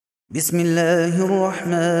بسم الله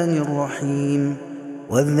الرحمن الرحيم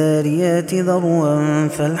والذاريات ذروا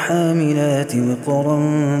فالحاملات وقرا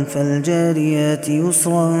فالجاريات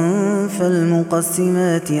يسرا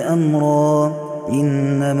فالمقسمات أمرا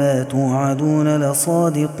إنما توعدون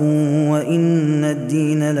لصادق وإن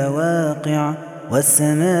الدين لواقع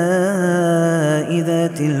والسماء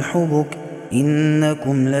ذات الحبك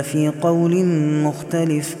إنكم لفي قول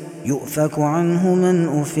مختلف يؤفك عنه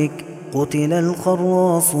من أفك قتل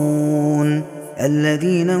الخراصون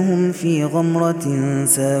الذين هم في غمرة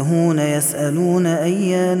ساهون يسألون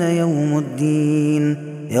أيان يوم الدين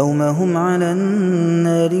يوم هم على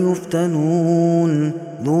النار يفتنون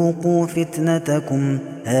ذوقوا فتنتكم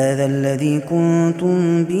هذا الذي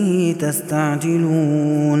كنتم به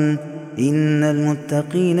تستعجلون إن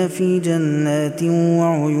المتقين في جنات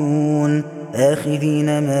وعيون آخذين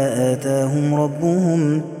ما آتاهم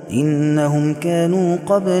ربهم إنهم كانوا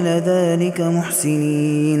قبل ذلك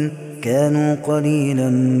محسنين كانوا قليلا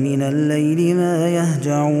من الليل ما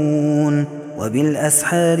يهجعون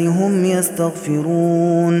وبالأسحار هم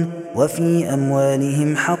يستغفرون وفي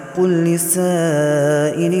أموالهم حق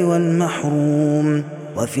للسائل والمحروم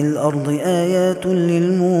وفي الأرض آيات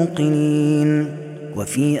للموقنين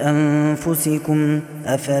وفي أنفسكم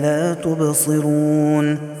أفلا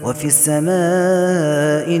تبصرون وفي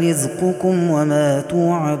السماء رزقكم وما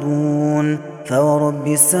توعدون فورب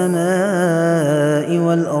السماء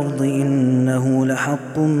والأرض إنه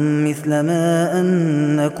لحق مثل ما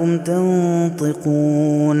أنكم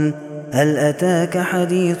تنطقون هل أتاك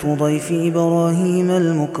حديث ضيف إبراهيم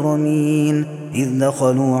المكرمين إذ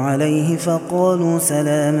دخلوا عليه فقالوا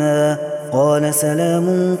سلاما قال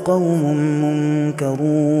سلام قوم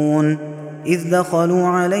منكرون إذ دخلوا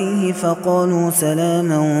عليه فقالوا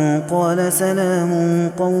سلاما قال سلام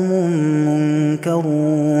قوم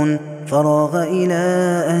منكرون فراغ إلى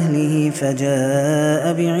أهله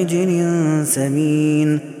فجاء بعجل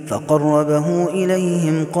سمين فقربه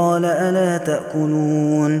إليهم قال ألا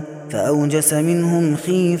تأكلون فأوجس منهم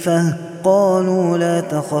خيفة قالوا لا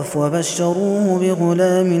تخف وبشروه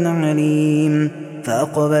بغلام عليم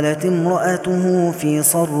فأقبلت امرأته في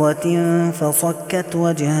صرة فصكت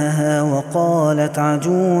وجهها وقالت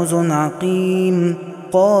عجوز عقيم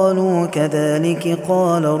قالوا كذلك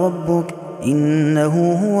قال ربك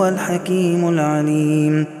إنه هو الحكيم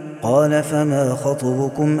العليم قال فما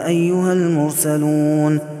خطبكم أيها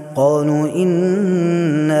المرسلون قالوا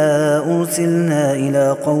إنا أرسلنا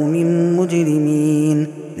إلى قوم مجرمين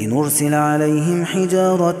لنرسل عليهم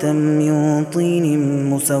حجارة من طين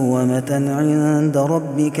مسومة عند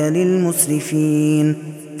ربك للمسرفين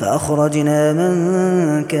فأخرجنا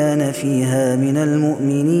من كان فيها من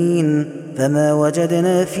المؤمنين فما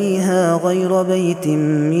وجدنا فيها غير بيت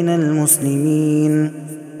من المسلمين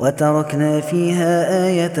وتركنا فيها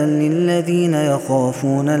آية للذين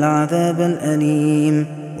يخافون العذاب الأليم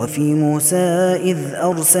وفي موسى إذ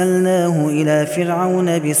أرسلناه إلى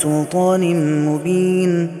فرعون بسلطان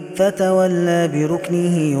مبين فتولى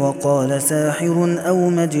بركنه وقال ساحر أو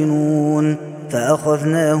مجنون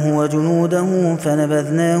فأخذناه وجنوده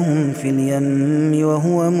فنبذناهم في اليم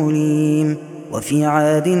وهو مليم وفي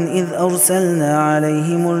عاد إذ أرسلنا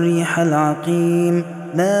عليهم الريح العقيم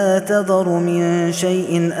ما تذر من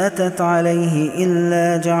شيء أتت عليه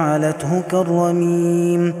إلا جعلته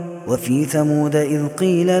كالرميم وفي ثمود إذ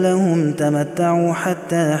قيل لهم تمتعوا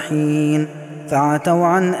حتى حين فعتوا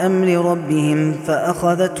عن أمر ربهم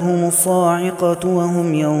فأخذتهم الصاعقة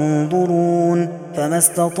وهم ينظرون فما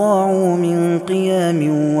استطاعوا من قيام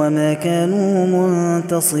وما كانوا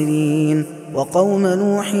منتصرين وقوم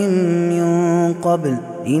نوح من قبل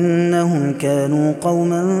إنهم كانوا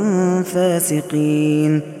قوما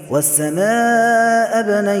فاسقين والسماء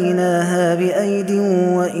بنيناها بأيد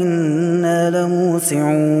وإنا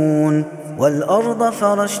لموسعون والأرض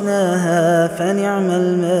فرشناها فنعم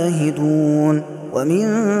الماهدون ومن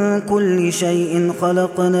كل شيء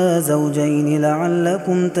خلقنا زوجين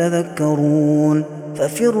لعلكم تذكرون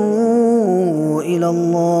ففروا إلى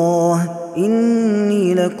الله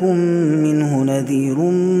إني لكم منه نذير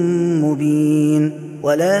مبين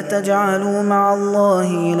ولا تجعلوا مع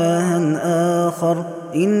الله إلها آخر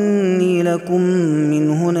إني لكم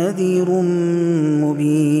منه نذير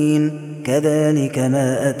مبين كذلك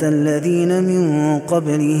ما أتى الذين من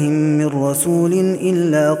قبلهم من رسول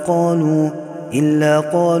إلا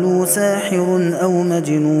قالوا ساحر أو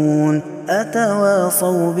مجنون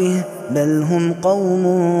أتواصوا به بل هم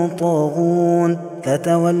قوم طاغون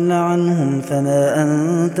فتول عنهم فما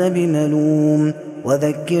أنت بملوم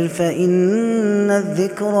وذكر فإن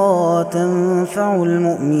الذكرى تنفع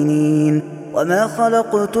المؤمنين وما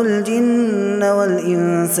خلقت الجن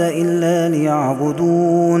والإنس إلا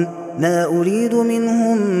ليعبدون ما أريد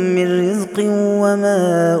منهم من رزق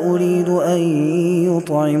وما أريد أن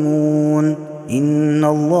يطعمون إن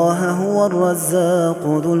الله هو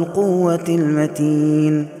الرزاق ذو القوة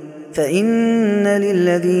المتين فإن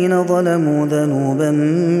للذين ظلموا ذنوبا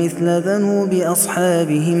مثل ذنوب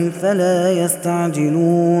أصحابهم فلا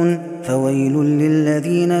يستعجلون فويل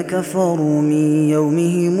للذين كفروا من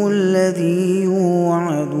يومهم الذي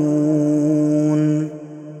يوعدون